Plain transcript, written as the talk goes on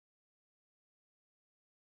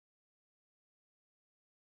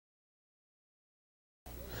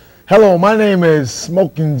Hello, my name is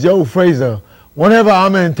Smoking Joe Fraser. Whenever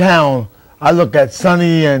I'm in town, I look at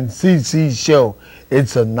Sonny and CC's show.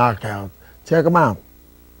 It's a knockout. Check them out.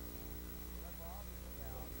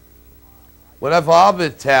 Whenever I'm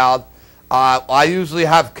in town, I usually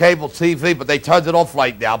have cable TV, but they turned it off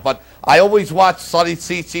right now. But I always watch Sonny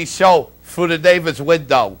CC's show through the neighbor's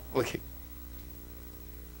window.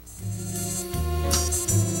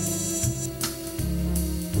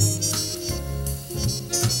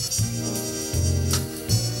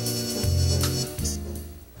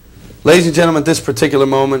 Ladies and gentlemen, at this particular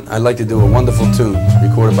moment, I'd like to do a wonderful tune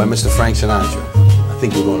recorded by Mr. Frank Sinatra. I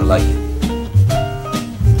think you're going to like it.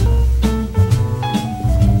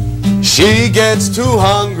 She gets too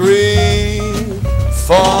hungry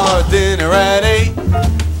for dinner at 8.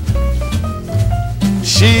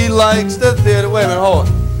 She likes the theater. Wait a minute, hold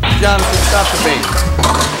on. Jonathan, stop the band.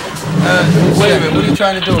 Wait a minute, what are you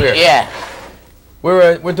trying to do here? Yeah.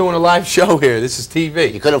 We're doing a live show here. This is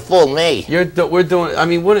TV. You could have fooled me. We're doing. I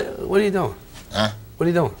mean, what are you doing? Huh? What are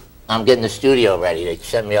you doing? I'm getting the studio ready. They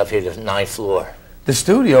sent me up here to the 9th floor. The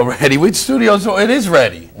studio ready? Which studio? It is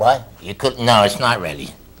ready. What? You could? No, it's not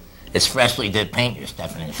ready. It's freshly did paint. You're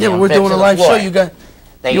stepping in. Yeah, but we're doing a live show.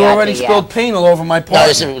 You already spilled paint all over my part. No,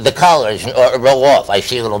 listen, the colors roll off. I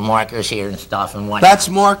see little markers here and stuff and what. That's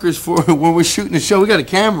markers for when we're shooting the show. We got a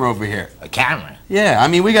camera over here. A camera? Yeah, I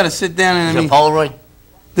mean, we got to sit down and. Is it a Polaroid?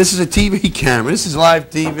 This is a TV camera. This is live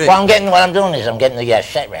TV. Well, what I'm doing is I'm getting the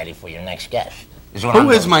set ready for your next guest.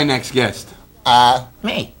 Who is my next guest?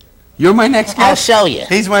 Me. You're my next guest? I'll show you.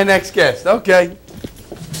 He's my next guest. Okay.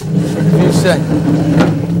 You say.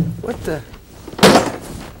 What the?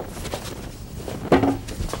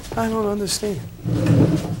 I don't understand.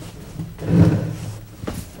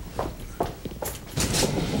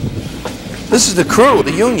 This is the crew,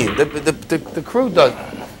 the union. The crew does.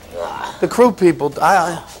 The crew people.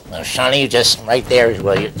 No, Sonny, just right there is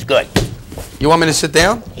where it's good. You want me to sit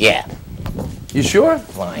down? Yeah. You sure?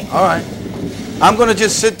 Fine. All right. I'm going to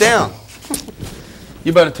just sit down.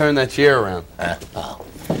 You better turn that chair around. Oh.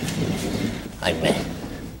 I mean,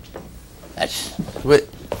 that's Wait.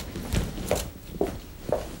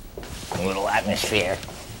 a little atmosphere.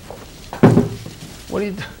 What are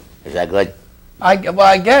you doing? Is that good? Well,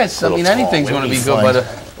 I guess. I mean, tall, anything's going to be good, fun. but...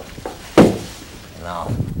 No.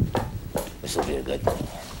 This will be a good thing.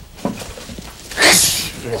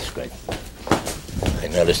 That's good. I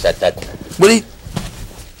noticed that. What are you...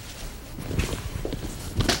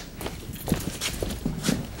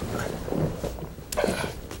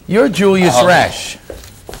 You're Julius Rash.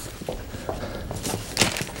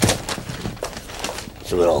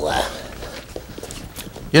 It's a little,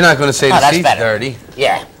 You're not going to say the seat's better. dirty.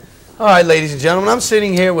 Yeah. All right, ladies and gentlemen, I'm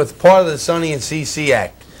sitting here with part of the Sonny and CC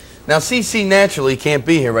act. Now, CC naturally can't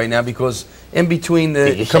be here right now because in between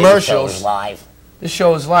the commercials... The show is live? The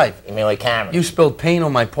show is live. You mean with camera? You spilled paint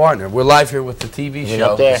on my partner. We're live here with the TV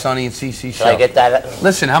show, the Sonny and CC show. Should I get that?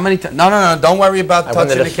 Listen, how many times... No, don't worry about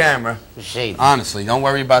touching the camera. See. Honestly, don't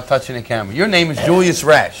worry about touching the camera. Your name is Julius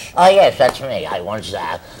Rash. Oh, yes, that's me. I once...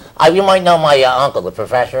 you might know my uncle, the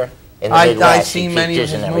professor. In the Midwest. I've seen many of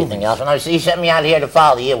his and everything movies. else. And he sent me out here to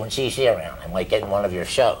follow you when CC around. I might get in one of your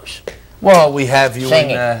shows. Well, we have you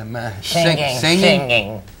singing.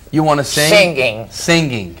 Singing? You want to sing?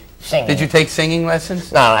 Singing. Did you take singing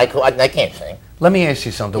lessons? No, I can't sing. Let me ask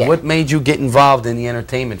you something. Yeah. What made you get involved in the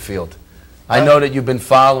entertainment field? I know that you've been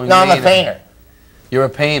following... No, I'm a painter. You're a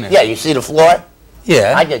painter? Yeah, you see the floor?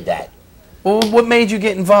 Yeah. I did that. Well, what made you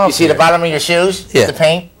get involved? You see the bottom of your shoes? Yeah. The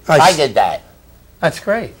paint? I did that. That's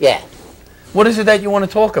great. Yeah. What is it that you want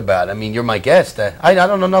to talk about? I mean, you're my guest. I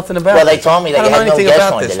don't know nothing about it. Well, they told me that you had no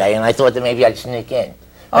guest on this today, and I thought that maybe I'd sneak in.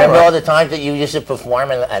 Remember all the times that you used to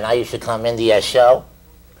perform and I used to come in the show?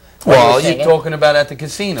 Well, you're talking about at the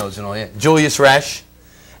casinos and all that. Julius Rash.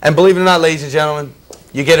 And believe it or not, ladies and gentlemen,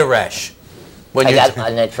 you get a rash. When I got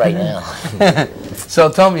an itch right now. So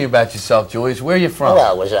tell me about yourself, Julius. Where are you from?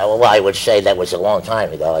 Well, I would say that was a long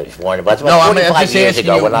time ago. I was born about 45 years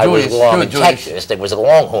ago when I was born in Texas. There was a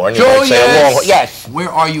Longhorn. Julius! Yes. Where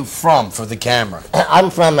are you from for the camera? I'm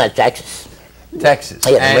from Texas. Texas.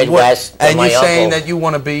 Yeah, the Midwest. And you're saying that you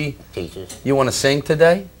want to be... Teachers. You want to sing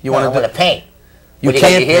today? I want to paint. You can't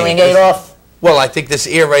get your hearing aid off? Well, I think this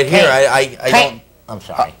ear right here, I don't... I'm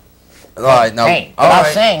sorry. All right, no. Paint. All I'll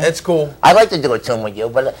right, sing. that's cool. I'd like to do a tune with you,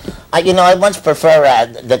 but I much prefer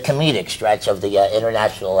the comedic stretch of the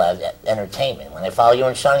international entertainment. When I follow you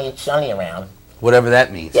and Sonny around. Whatever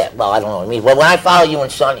that means. Yeah, well, I don't know what it means. Well, when I follow you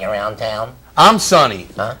and Sonny around town. I'm Sonny.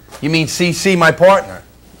 Huh? You mean CC, my partner?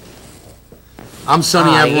 I'm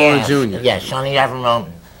Sonny Averone Jr. Yeah, Sonny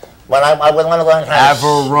Averone. When I would want to learn how to...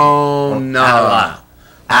 Averone.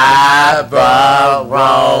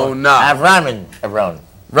 Averone.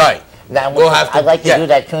 Right. Now, We'll have to- I'd like to yeah. do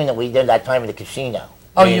that tune that we did that time in the casino.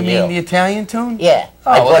 Oh, Me you and mean the Italian tune? Yeah.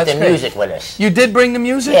 Oh, I well, brought that's the great. music with us. You did bring the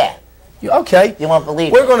music? Yeah. Okay. You won't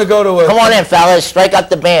believe We're it. going to go to a... Come on in, fellas. Strike up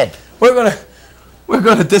the band. We're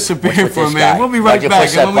going to disappear With for a this minute. guy. We'll be Why'd right you back.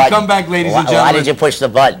 push And that when we button? come back, ladies and Why gentlemen... did you push the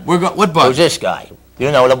button? What Who's button? this guy?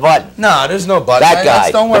 You know the button. No, there's no button. That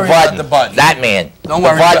guy. Don't worry the button. about the button. That man. Don't the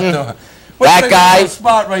worry button. about the... We're That gonna guy. go to a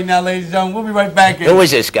spot right now, ladies and gentlemen. We'll be right back. Who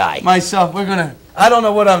is this guy? Myself. We're going to... I don't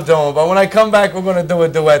know what I'm doing, but when I come back, we're going to do a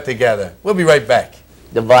duet together. We'll be right back.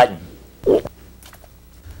 The button.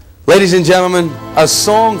 Ladies and gentlemen, a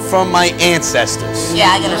song from my ancestors. Yeah,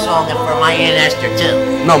 I got a song for my Aunt Esther,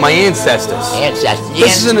 too. No, my ancestors. Ancestors.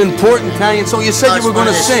 This is an important Italian song. You said you were going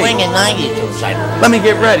to sing. Swing in 90 tunes, I believe. Let me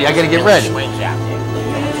get ready. I got to get ready. Swings out there.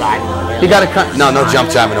 Driving the wheel. You got to cut. No jump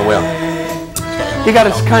driving the wheel. You got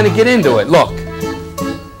to kind of get into it. Look.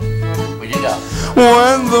 Where'd you go?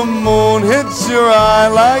 When the moon hits your eye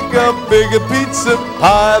like a big pizza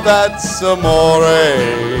pie, that's amore.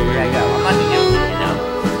 There you go. I'm not the young one, you know.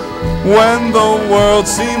 When the world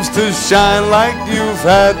seems to shine like you've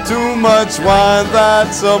had too much wine,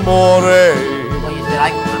 that's amore. Well, you said I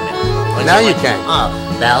can come in. Now you can. Oh,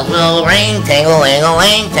 bells will ring,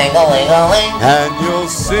 ting-a-ling-a-ling, ting-a-ling-a-ling. And you'll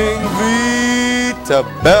sing Vita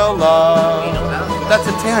Bella. You know that? That's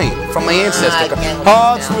Italian, from my I ancestor. can't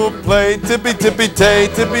Hearts remember. will play tippy-tippy-tay,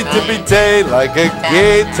 like a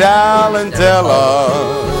gay tarantella.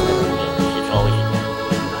 It's always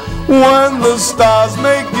When the stars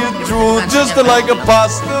make you drool, just like a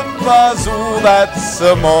pasta fazool, that's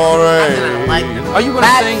amore. Are you gonna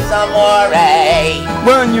sing? That's amore.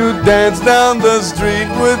 When you dance down the street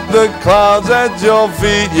with the clouds at your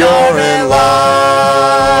feet, you're in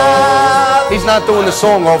love. He's not doing the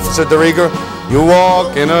song, Officer DeRieger. You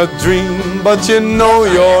walk in a dream, but you know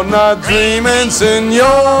you're not dreaming,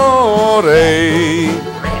 signore.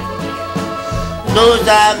 Lose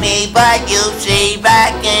on me, but you see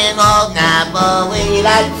back in old Napoli,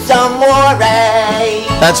 that's amore.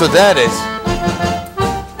 That's what that is.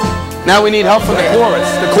 Now we need help from the chorus.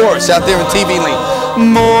 The chorus out there in TV land.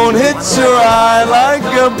 Moon hits your eye like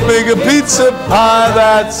a big pizza pie,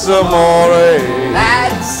 that's amore.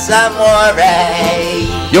 That's amore.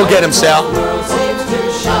 You'll get him, Sal.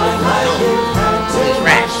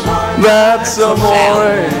 Rash. That's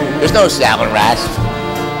amore. There's no Sal and Rash.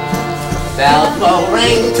 Bells will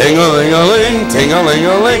ring. Ting-a-ling-a-ling,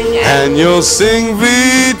 ting-a-ling-a-ling, and you'll sing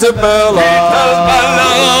Vita Bella.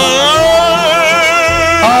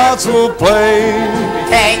 Hearts will play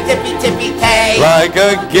Tay, tippy, tippy, tay. like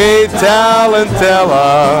a gay tarantella.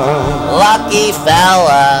 Lucky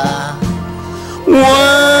fella.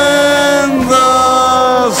 When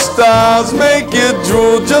the stars make you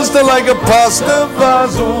drool, just like a pasta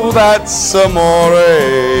fazool, that's amore.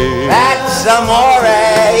 That's amore.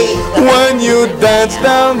 When you dance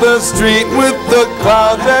down the street with the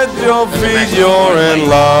clouds at your feet, you're in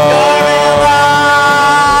love.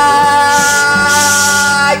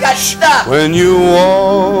 I got stuck. When you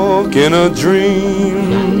walk in a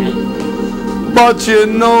dream, but you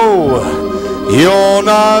know you're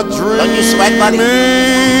not dreaming, Don't you sweat, buddy?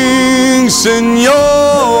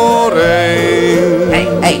 signore.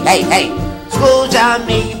 Hey. Screws on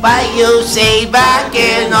me, but you see back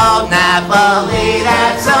in old Napoli,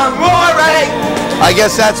 that's amore. I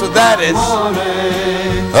guess that's what that is.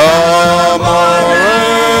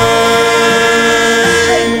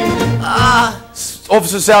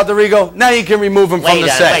 Officer Salderigo, now you can remove him from the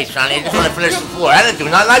set. Wait, Sonny, I just want to finish the floor. I didn't do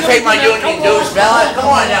nothing. I paid my union dues, fella. Come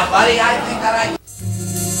on now, buddy. I think that I...